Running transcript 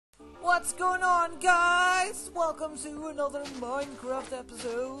What's going on, guys? Welcome to another Minecraft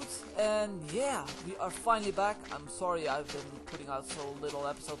episode. And yeah, we are finally back. I'm sorry I've been putting out so little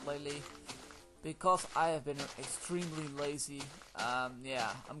episodes lately because I have been extremely lazy.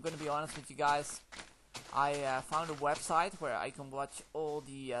 Yeah, I'm gonna be honest with you guys. I found a website where I can watch all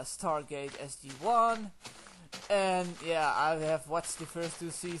the Stargate SG-1. And yeah, I have watched the first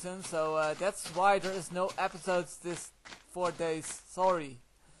 2 seasons, so that's why there is no episodes this 4 days. Sorry.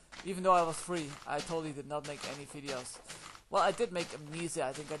 Even though I was free, I totally did not make any videos. Well, I did make Amnesia,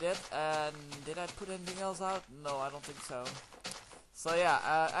 I think I did. And did I put anything else out? No, I don't think so. So yeah,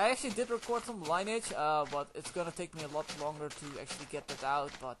 I actually did record some Lineage, but it's gonna take me a lot longer to actually get that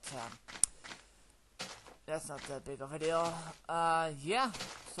out. But that's not that big of a deal. Yeah,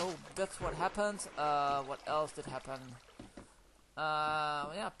 so that's what happened. What else did happen?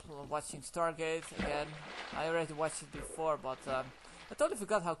 Yeah, watching Stargate again. I already watched it before, but I totally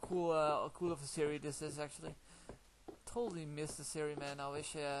forgot how cool of a series this is actually. Totally missed the series, man. I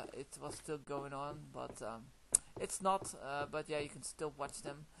wish it was still going on, but it's not. But yeah, you can still watch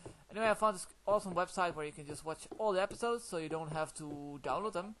them. Anyway, I found this awesome website where you can just watch all the episodes, so you don't have to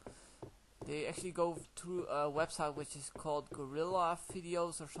download them. They actually go through a website which is called Gorilla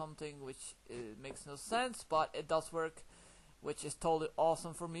Videos or something, which makes no sense, but it does work, which is totally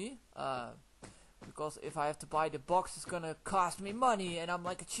awesome for me. Because if I have to buy the box, it's gonna cost me money, and I'm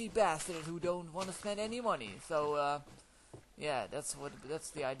like a cheap bastard who don't want to spend any money. So yeah, that's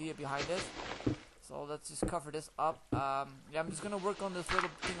the idea behind it. So let's just cover this up. Yeah, I'm just gonna work on this little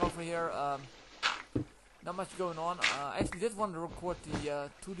thing over here. Not much going on. I actually did want to record the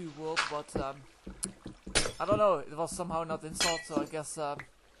 2D world, but I don't know. It was somehow not installed, so I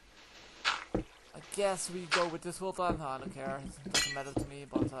guess we go with this whole time. I don't care. It doesn't matter to me,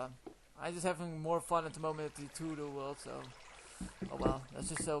 but I'm just having more fun at the moment at the 2D world, so oh well. Let's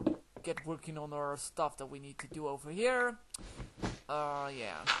just get working on our stuff that we need to do over here. Yeah. Oh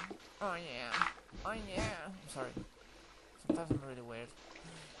yeah. Oh yeah. I'm sorry. Sometimes I'm really weird.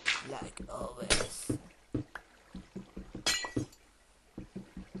 Like always.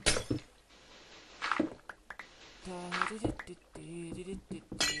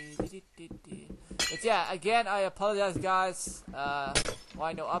 But yeah, again, I apologize, guys.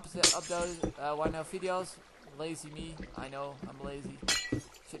 Why no upload? Why no videos? Lazy me. I know I'm lazy.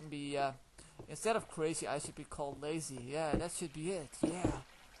 Shouldn't be. Instead of crazy, I should be called lazy. Yeah, that should be it.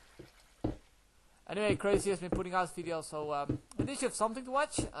 Yeah. Anyway, Crazy has been putting out videos, so at least you have something to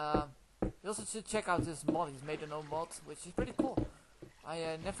watch. You also should check out this mod. He's made an own mod, which is pretty cool.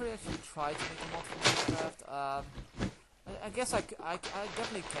 I never actually tried to make a mod for Minecraft. I guess I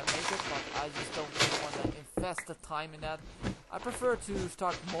definitely can make it, but I just don't really want to invest the time in that. I prefer to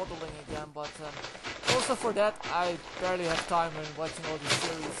start modeling again, but also for that I barely have time when watching all these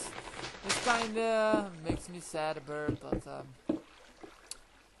series. This kinda makes me sad a bit, but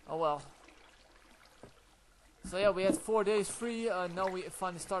oh well. So yeah, we had 4 days free. Now we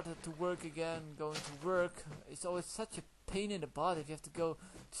finally started to work again. Going to work, it's always such a pain in the butt if you have to go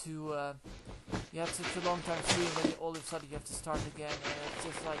to you have such a long time free, and then all of a sudden you have to start again, and it's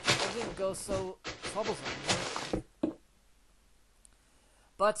just like everything goes so troublesome, you know?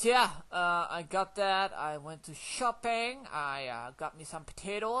 But yeah, I got that. I went to shopping. I got me some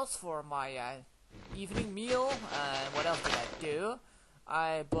potatoes for my evening meal. And what else did I do?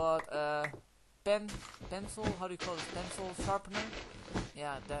 I bought a pencil. How do you call it? Pencil sharpener.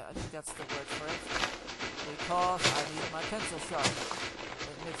 Yeah, I think that's the word for it. Because I need my pencil sharp.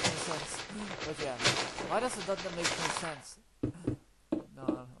 That makes no sense. But yeah, why does it not make no sense?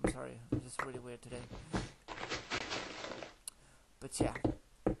 No, I'm sorry. I'm just really weird today. But yeah,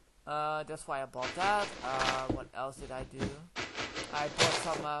 that's why I bought that. What else did I do? I bought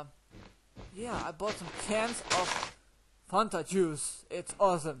some. Yeah, I bought some cans of Fanta juice. It's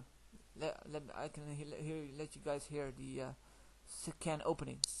awesome. I can let you guys hear the can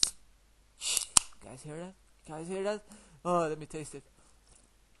opening. Guys hear that? Guys hear that? Oh, let me taste it.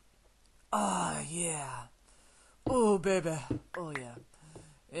 Ah, yeah. Oh, baby. Oh, yeah.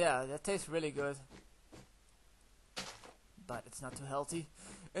 Yeah, that tastes really good. But it's not too healthy.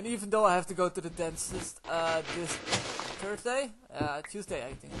 And even though I have to go to the dentist this Thursday? Tuesday,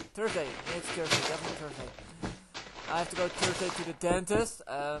 I think. Thursday. It's Thursday. Definitely Thursday. I have to go Thursday to the dentist.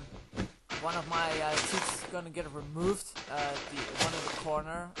 One of my teeth is gonna get removed. The one in the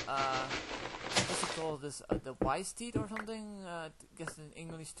corner. What's it called? This the wise teeth or something? I guess in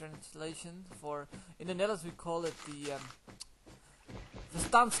English translation. In the Netherlands we call it the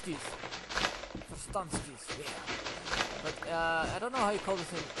verstandskies. Verstandskies, yeah. But I don't know how you call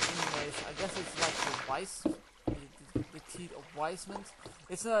this in English. I guess it's like the wise, the teeth of Wiseman.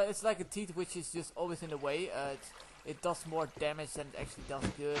 It's like a teeth which is just always in the way. It does more damage than it actually does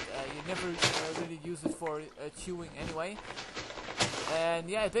good. You never really use it for chewing anyway. And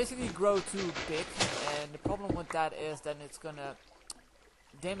yeah, it basically grows too big. And the problem with that is then it's gonna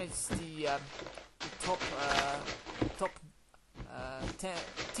damage the top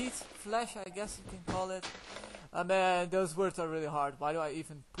teeth flesh, I guess you can call it. Man, those words are really hard. Why do I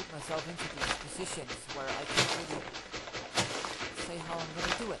even put myself into these positions where I can't really say how I'm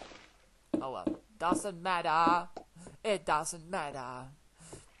gonna do it? Oh well, doesn't matter. It doesn't matter.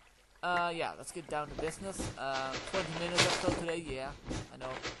 Yeah, let's get down to business. 20 minutes or so today, yeah. I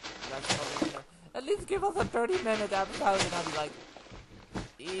know. That's probably, you know, at least give us a 30-minute episode and I'll be like,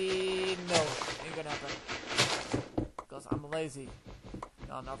 no, ain't gonna happen. Because I'm lazy.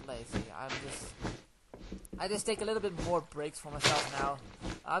 No, I'm not lazy. I just take a little bit more breaks for myself now.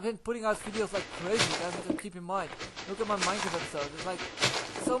 I've been putting out videos like crazy, guys, so keep in mind. Look at my Minecraft episodes. It's like,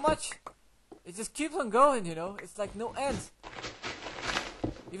 so much. It just keeps on going, you know. It's like no end.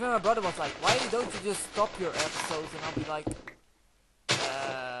 Even my brother was like, why don't you just stop your episodes? And I'll be like,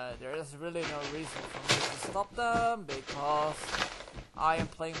 there is really no reason for me to stop them, because I am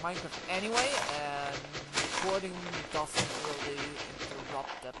playing Minecraft anyway, and recording doesn't really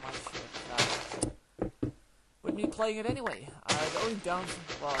interrupt that much with me playing it anyway. The only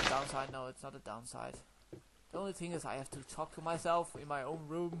downside, no, it's not a downside. The only thing is I have to talk to myself in my own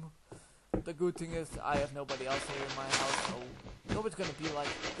room. The good thing is I have nobody else here in my house, so nobody's gonna be like,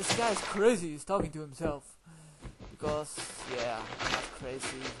 this guy's crazy, he's talking to himself. Because, yeah, I'm not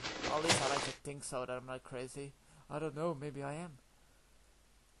crazy. At least I like to think so, that I'm not crazy. I don't know, maybe I am.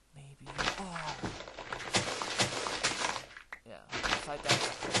 Maybe you are. Yeah, besides that,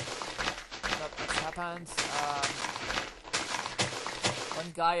 not much happened.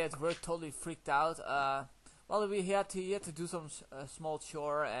 One guy at work totally freaked out. Well, he had to do some small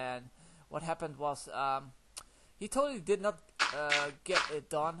chore, and what happened was he totally did not get it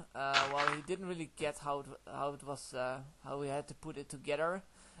done. Well, he didn't really get how it was, how we had to put it together.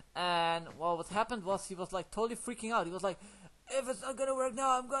 And well, what happened was he was like totally freaking out. He was like, if it's not gonna work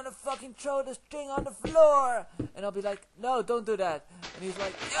now, I'm gonna fucking throw this thing on the floor. And I'll be like, no, don't do that. And he's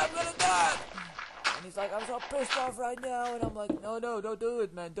like, yeah, I'm gonna do it. And he's like, I'm so pissed off right now. And I'm like, no, don't do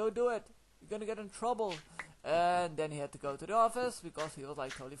it, man, don't do it. You're gonna get in trouble. And then he had to go to the office because he was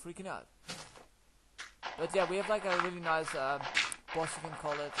like totally freaking out. But yeah, we have like a really nice boss, you can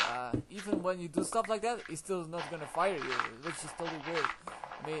call it. Even when you do stuff like that, he's still not gonna fire you, which is totally weird.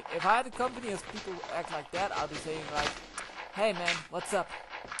 I mean, if I had a company and people act like that, I'll be saying like, hey man, what's up?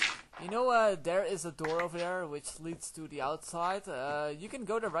 You know, there is a door over there which leads to the outside. You can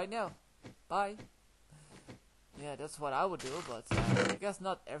go there right now. Bye. Yeah, that's what I would do, but I guess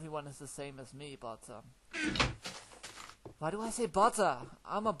not everyone is the same as me, but why do I say butter?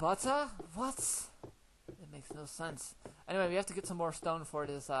 I'm a butter? What? It makes no sense. Anyway, we have to get some more stone for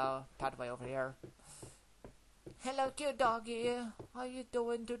this pathway over here. Hello, cute doggy. How you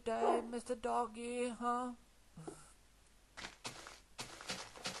doing today, Mr. Doggy, huh?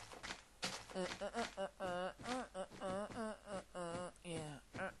 Yeah. Yeah.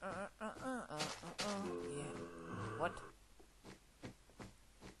 What?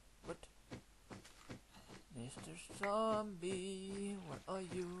 What? Mr. Zombie, where are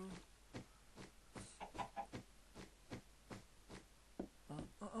you?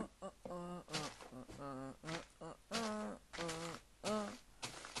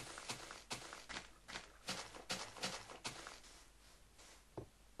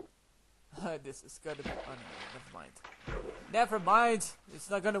 This is gonna be... Oh no, never mind. Never mind! It's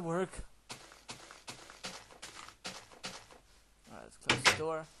not gonna work. Alright, let's close the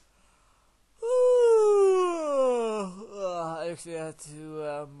door. I actually had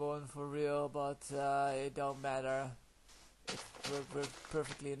to mourn for real, but it don't matter. We're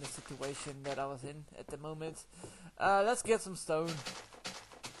perfectly in the situation that I was in at the moment. Let's get some stone.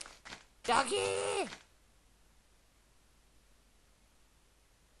 Doggy!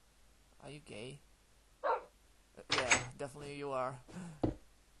 Are you gay? Yeah, definitely you are.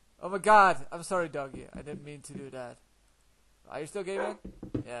 Oh my god! I'm sorry, doggy. I didn't mean to do that. Are you still gay, man?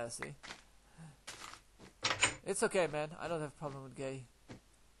 Yeah, see? It's okay, man. I don't have a problem with gay.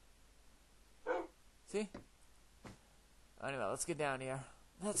 See? Anyway, let's get down here.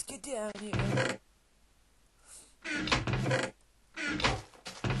 Let's get down here.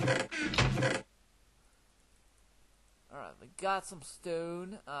 Alright, we got some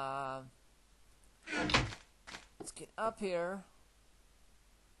stone. Let's get up here.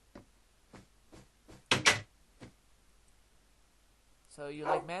 So you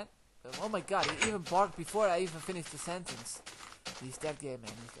like man? Oh my god, he even barked before I even finished the sentence. He's that gay,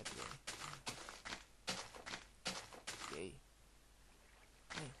 man. He's that gay. Gay.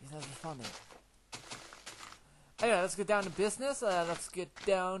 Hey, he's not responding. Anyway, let's get down to business. Let's get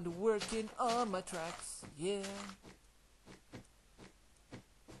down to working on my tracks. Yeah.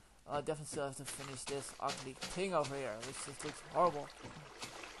 I definitely still have to finish this ugly thing over here, which just looks horrible.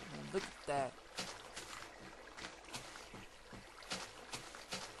 And look at that.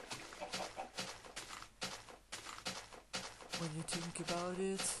 When you think about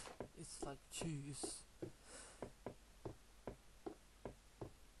it, it's like cheese.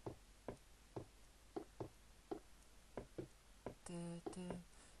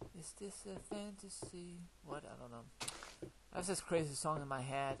 Is this a fantasy? What? I don't know. I have this crazy song in my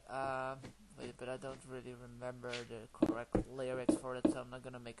head, but I don't really remember the correct lyrics for it, so I'm not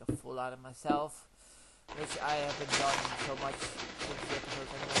gonna make a fool out of myself, which I haven't done so much since the episode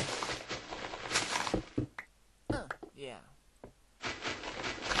anyway. Yeah.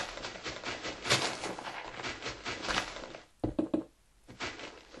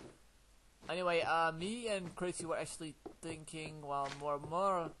 Anyway, me and Crazy were actually thinking, well,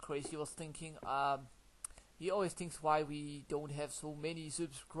 more Crazy was thinking, he always thinks why we don't have so many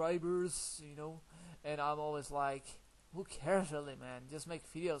subscribers, you know, and I'm always like, who cares really, man, just make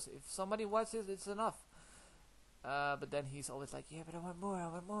videos, if somebody watches it's enough. But then he's always like, yeah, but I want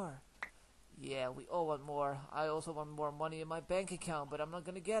more. Yeah, we all want more. I also want more money in my bank account, but I'm not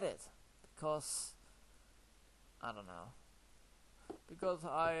gonna get it, because, I don't know. Because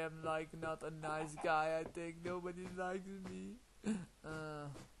I am like not a nice guy, I think nobody likes me.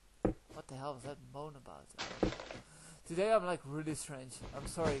 What the hell was that moan about? Today I'm like really strange. I'm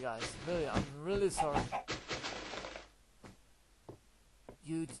sorry guys, really, I'm really sorry.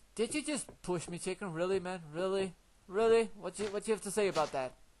 Did you just push me, chicken? Really, man? Really? What you have to say about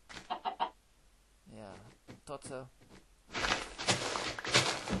that? Yeah, thought so.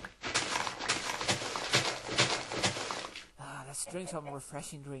 Let's drink some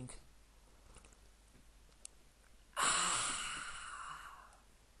refreshing drink.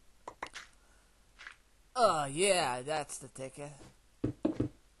 Oh yeah, that's the ticket.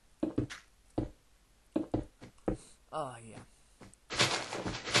 Oh yeah.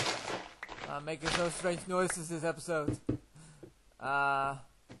 Making so strange noises this episode.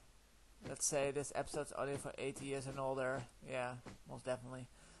 Let's say this episode's only for 80 years and older. Yeah, most definitely.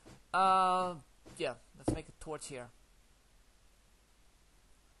 Yeah, let's make a torch here.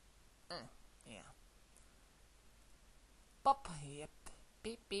 Yeah. Pop. Yep.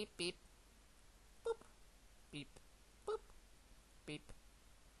 Beep beep beep. Boop. Beep. Boop. Beep.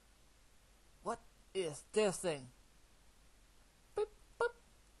 What is this thing? Boop boop.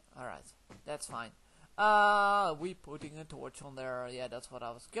 Alright, that's fine. We putting a torch on there. Yeah, that's what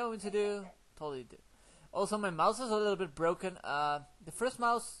I was going to do. Totally did. Also, my mouse is a little bit broken. The first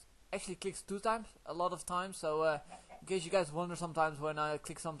mouse actually clicks 2 times, a lot of times. So in case you guys wonder sometimes when I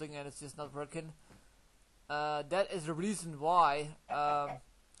click something and it's just not working, that is the reason why. I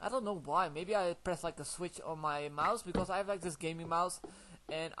don't know why. Maybe I pressed like a switch on my mouse, because I have like this gaming mouse,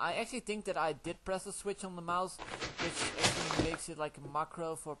 and I actually think that I did press a switch on the mouse, which actually makes it like a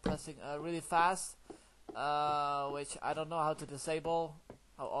macro for pressing really fast, which I don't know how to disable.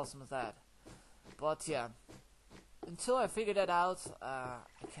 How awesome is that? But yeah, until I figure that out, I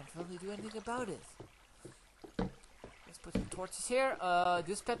can't really do anything about it. Let's put some torches here.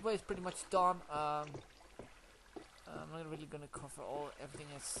 This pathway is pretty much done. I'm not really gonna cover everything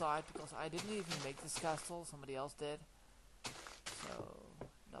inside, because I didn't even make this castle, somebody else did. So,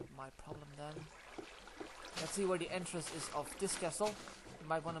 not my problem then. Let's see where the entrance is of this castle. You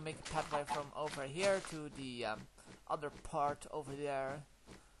might want to make a pathway from over here to the other part over there.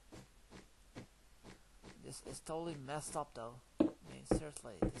 This is totally messed up though. I mean,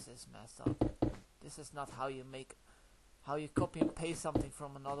 seriously, this is messed up. This is not how you copy and paste something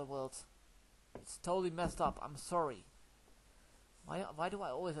from another world. It's totally messed up. I'm sorry. Why do I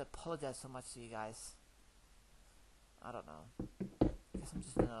always apologize so much to you guys? I don't know. I guess I'm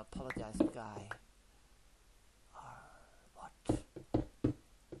just an apologizing guy. What?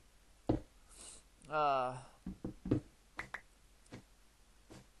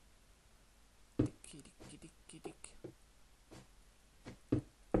 Dick.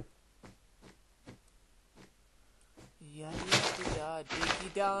 Yeah,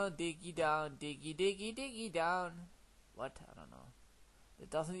 diggy down. What? I don't know. It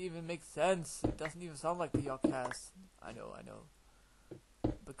doesn't even make sense. It doesn't even sound like the Yogcast. I know.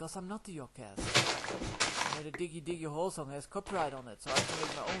 Because I'm not the Yogcast. And the Diggy Hole song has copyright on it, so I can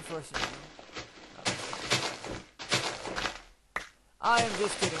make my own version. You know? I am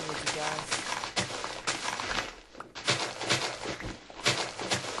just kidding with you guys.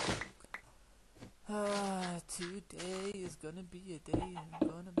 Today is gonna be a day I'm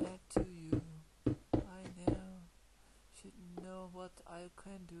gonna back to you. I now should know what I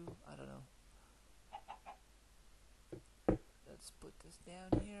can do. I don't know. Let's put this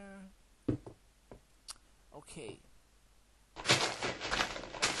down here. Okay.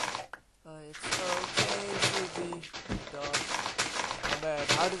 It's okay to be dog. Oh man,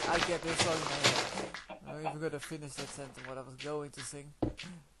 how did I get this song in my head? I'm not even gonna finish that sentence, what I was going to sing.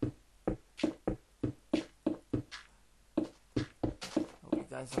 Hope you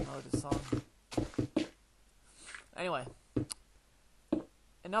guys don't know the song. Anyway.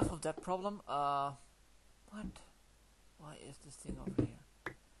 Enough of that problem. What? Why is this thing over here?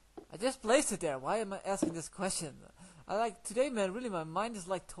 I just placed it there. Why am I asking this question? I like today, man. Really, my mind is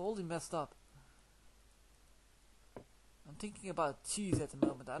like totally messed up. I'm thinking about cheese at the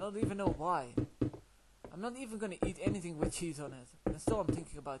moment. I don't even know why. I'm not even gonna eat anything with cheese on it. And still, I'm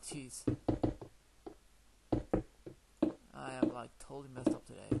thinking about cheese. I am like totally messed up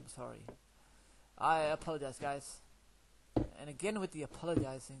today. I'm sorry. I apologize, guys. And again with the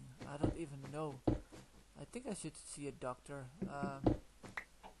apologizing, I don't even know. I think I should see a doctor.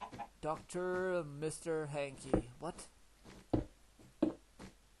 Dr. Mr. Hanky. What?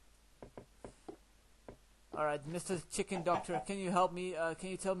 Alright, Mr. Chicken Doctor, can you help me? Can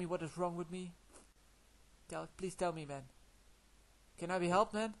you tell me what is wrong with me? Please tell me, man. Can I be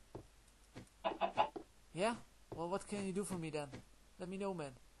helped, man? Yeah? Well, what can you do for me then? Let me know,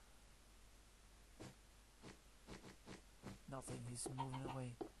 man. Nothing, he's moving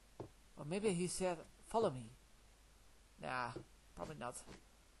away. Or maybe he said, follow me. Nah, probably not.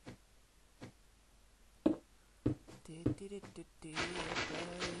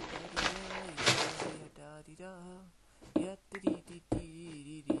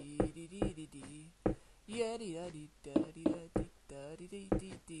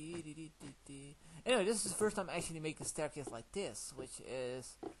 Anyway, this is the first time I actually make a staircase like this, which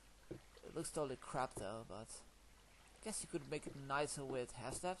is... It looks totally crap though, but... I guess you could make it nicer with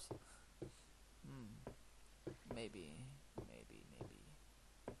half steps. Maybe.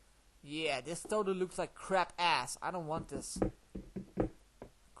 Yeah, this totally looks like crap ass. I don't want this.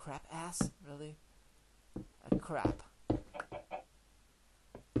 Crap ass? Really? A crap. I'm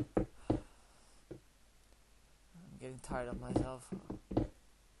getting tired of myself.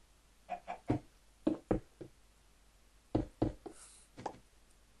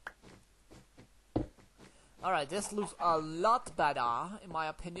 Alright, this looks a lot better, in my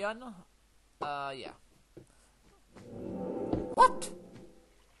opinion. Yeah. What?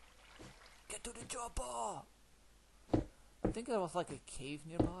 Get to the chopper! I think there was like a cave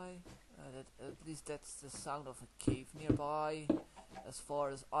nearby. At least that's the sound of a cave nearby, as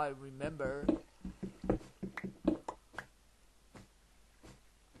far as I remember.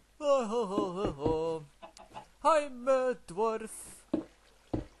 Oh, ho, ho, ho, ho. I'm a dwarf.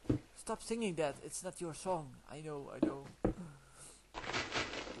 Stop singing that. It's not your song. I know.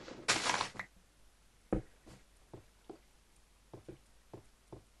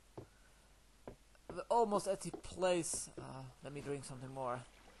 We're almost at the place. Let me drink something more.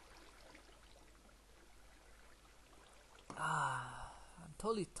 I'm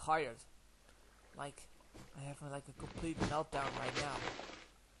totally tired. Like, I have like a complete meltdown right now.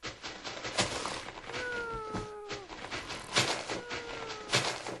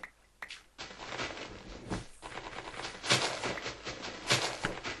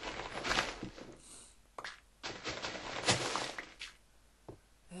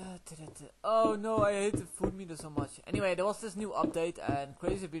 Oh no, I hate the food meter so much. Anyway, there was this new update and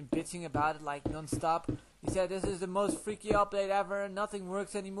Crazy been bitching about it like non-stop. He said this is the most freaky update ever, nothing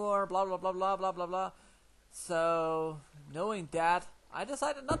works anymore, blah blah blah blah blah blah blah. So, knowing that, I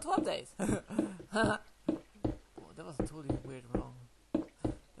decided not to update. Oh, that was totally weird wrong.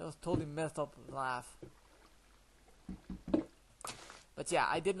 That was totally messed up laugh. But yeah,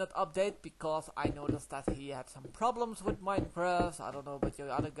 I did not update because I noticed that he had some problems with Minecraft. I don't know about your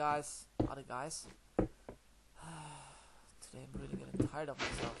other guys. Today I'm really getting tired of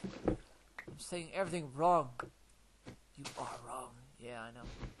myself. I'm saying everything wrong. You are wrong. Yeah, I know.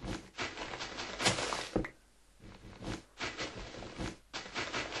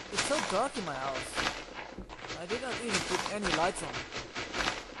 It's so dark in my house. I did not even put any lights on.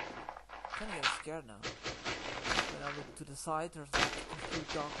 I'm kinda getting scared now. When I look to the side, there's like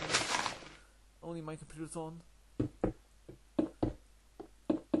complete darkness. Only my computer's on.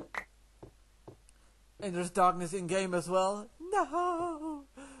 And there's darkness in game as well. No!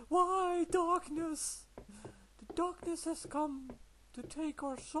 Why darkness? The darkness has come to take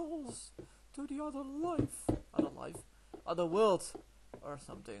our souls to the other life. Other world. Or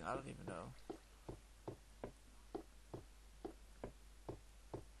something, I don't even know.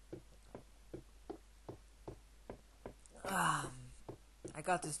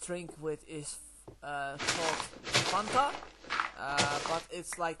 got this drink which is called Fanta, but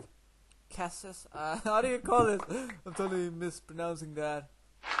it's like Cassis. How do you call it? I'm totally mispronouncing that.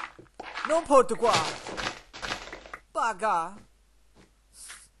 Non Portuguese. Baga.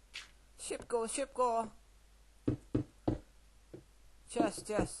 Ship go.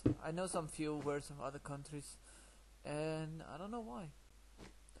 Chess. I know some few words of other countries, and I don't know why.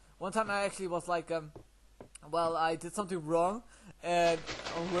 One time I actually was like, well, I did something wrong and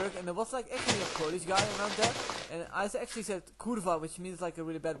on work, and there was like actually a Polish guy around there, and I actually said kurwa, which means like a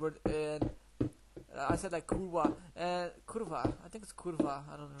really bad word, and I said like kurwa, and kurwa, I think it's kurwa,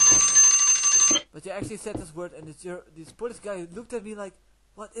 I don't remember. But you actually said this word, and this Polish guy looked at me like,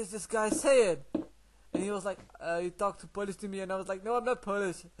 what is this guy saying? And he was like, he talked to Polish to me, and I was like, no, I'm not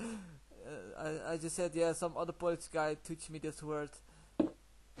Polish. I just said, yeah, some other Polish guy taught me this word.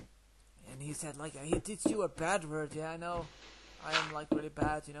 And he said, like, he teach you a bad word. Yeah, I know. I am, like, really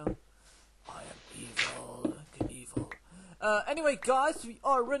bad, you know. I am evil. Evil. Anyway, guys, we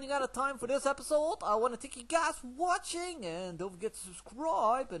are running out of time for this episode. I want to thank you guys for watching. And don't forget to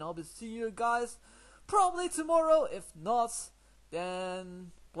subscribe. And I'll be seeing you guys probably tomorrow. If not,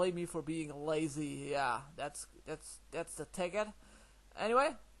 then blame me for being lazy. Yeah, that's the ticket. Anyway,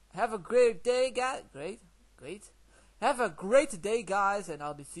 have a great day, guys. Great. Have a great day, guys, and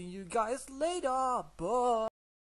I'll be seeing you guys later. Bye.